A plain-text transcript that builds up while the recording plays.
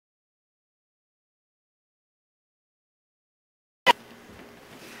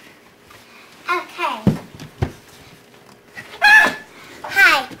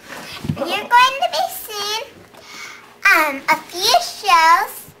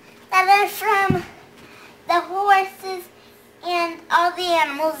that are from the horses and all the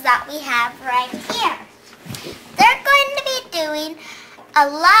animals that we have right here. They're going to be doing a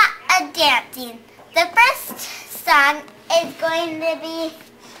lot of dancing. The first song is going to be,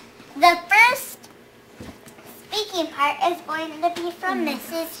 the first speaking part is going to be from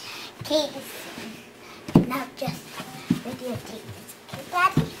Mrs. Katie. Now just videotape this, okay,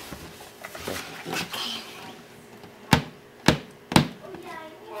 Daddy? Okay.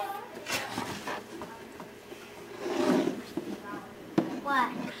 What?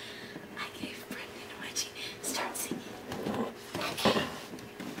 I gave Brendan a wedgie. Start singing. Okay.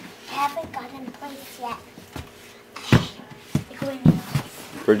 I haven't got in place yet. Okay. You're going in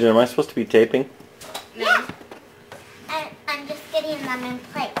place. Bridget, am I supposed to be taping? Yeah. I'm just getting them in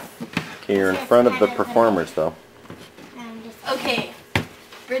place. Okay, you're in front of the performers, though. Okay.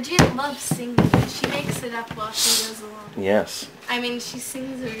 Bridget loves singing. She makes it up while she goes along. Yes. I mean, she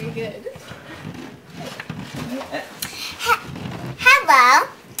sings very good. Hello.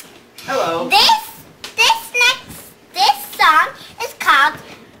 Hello. This song is called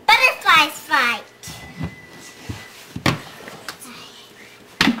Butterflies Fight.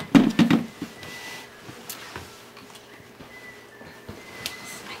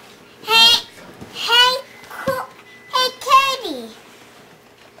 Hey, Katie.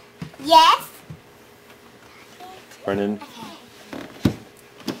 Yes? Brendan? Okay.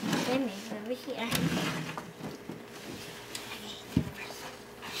 Over here.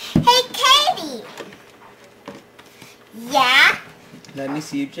 Hey, Katie. Yeah? Let me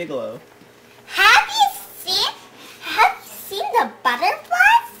see you gigolo. Have you seen the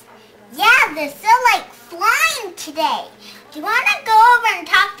butterflies? Yeah, they're still like flying today. Do you want to go over and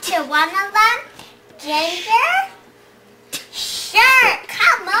talk to one of them? Ginger? Sure,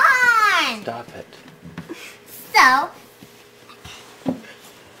 come on. Stop it. So,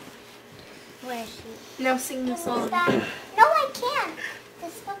 where is she? Now sing the song. No, I can't. This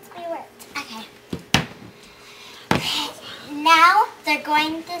is supposed to be worked. Okay. Now they're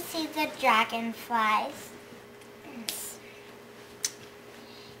going to see the dragonflies.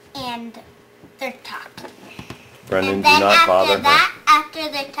 And they're talking. Brendan, And do then not bother her. after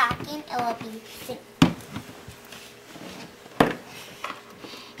they're talking, it will be singing.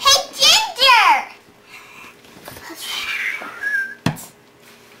 Hey, Ginger!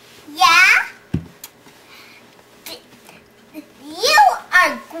 Yeah? You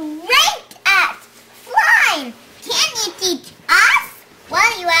are great at flying. Can you teach us?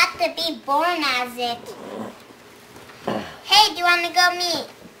 Well, you have to be born as it. Hey, do you want to go meet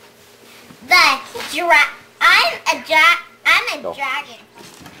I'm a No. dragon.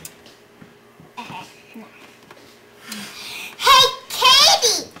 Okay. No. Hey,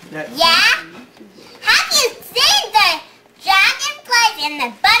 Katie! Yeah? Have you seen the dragonflies and the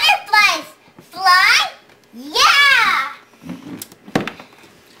butterflies fly? Yeah!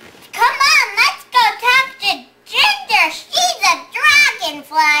 Come on, let's go talk to Ginger. She's a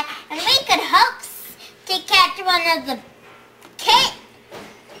dragonfly, and we could hope to catch one of the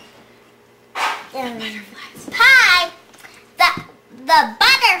pie. The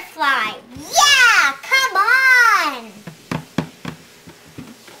butterfly. Yeah, come on.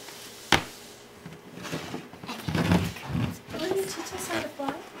 Will you teach us how to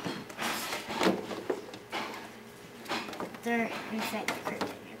fly? They're inside the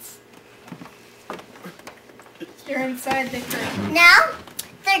curtains. You're inside the curtain. Now,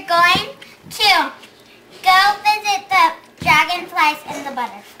 they're going to go visit the dragonflies and the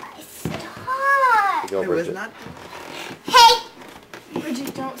butterflies. Stop! Go, It was Bridget. not. Hey!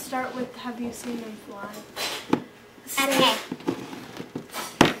 Bridget, don't start with have you seen them fly. Okay,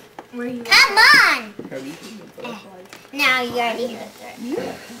 Where you come on! Have you seen the butterflies? Now you already heard it.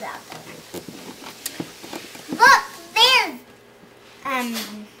 Look, there's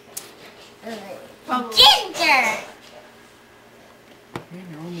Bubbles. Ginger!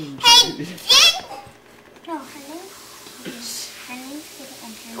 Hey, Ginger! No, honey.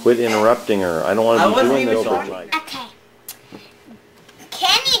 Quit interrupting her. I don't want I to be wasn't doing even this all talking. night. Okay.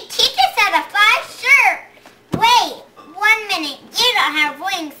 Can you teach us how to fly? Sure. Wait, 1 minute. You don't have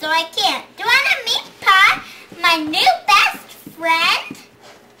wings, so I can't. Do you want to meet Pie, my new best friend?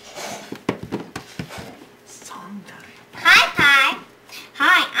 Song time. Hi, Pie.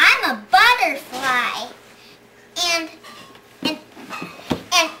 Hi, I'm a butterfly. And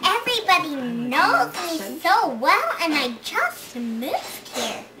everybody knows me so well, and I just moved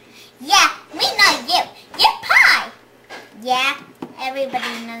here. Yeah, we know you. You're Pie. Yeah,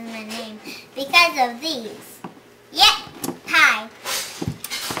 everybody knows my name because of these. Yep, Pie.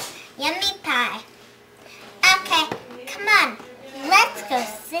 Yummy pie. Okay, come on. Let's go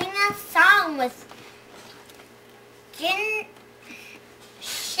sing a was Shapes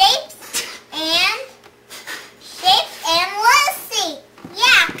and Lucy.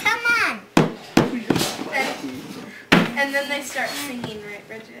 Yeah, come on. And then they start singing, right,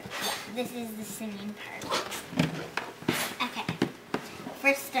 Bridget? This is the singing part. Okay.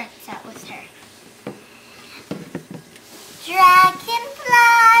 First starts out with her.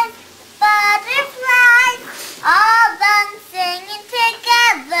 Dragonflies, butterflies, all done singing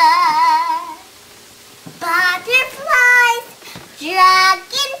together. Butterflies,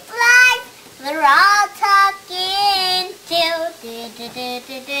 dragonflies, they're all talking too.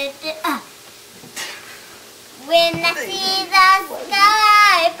 When I see the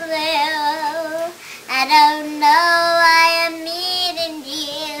sky blue, I don't know I am meeting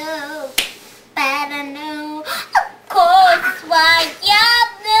you, but I know, of course, why you're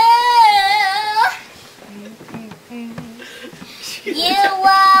blue. You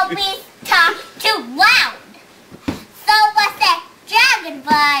always talk too loud. So I said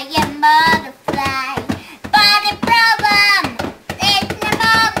dragonfly and butterfly, but a problem, it's no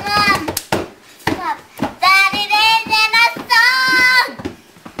problem. That it isn't a song,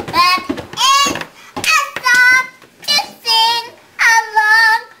 but it's a song to sing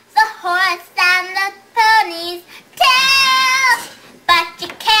along the horse and the pony's tail. But you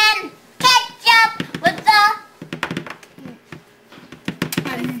can catch up with the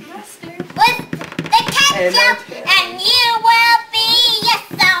ketchup, and you will be a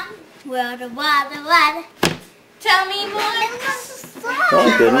song. What? Tell me more. No,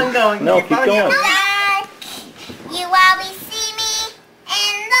 it didn't. No, keep going. You always see me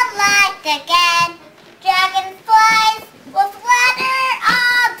in the light again. Dragonflies will flutter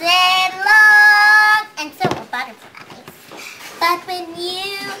all day long, and so will butterflies. But when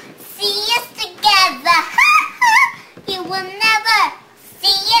you see us together, you will never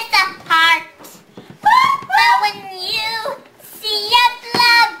see us apart. But when you see us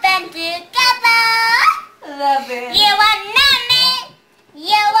loving together, you will know me,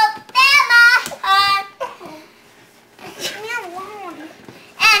 you will feel my heart.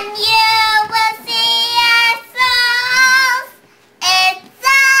 And you will see our souls. It's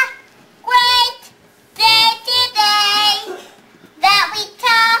a great day today that we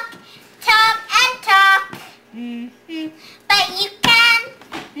talk and talk. But you can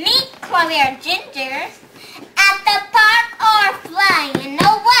meet while we are gingers at the park or flying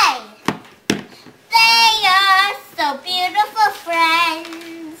away. They are so beautiful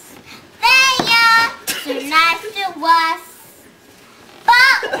friends. They are so nice to us.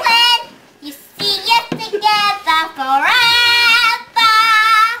 But when you see us together forever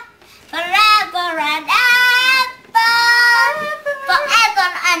and ever, forever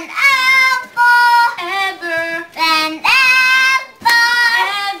and ever.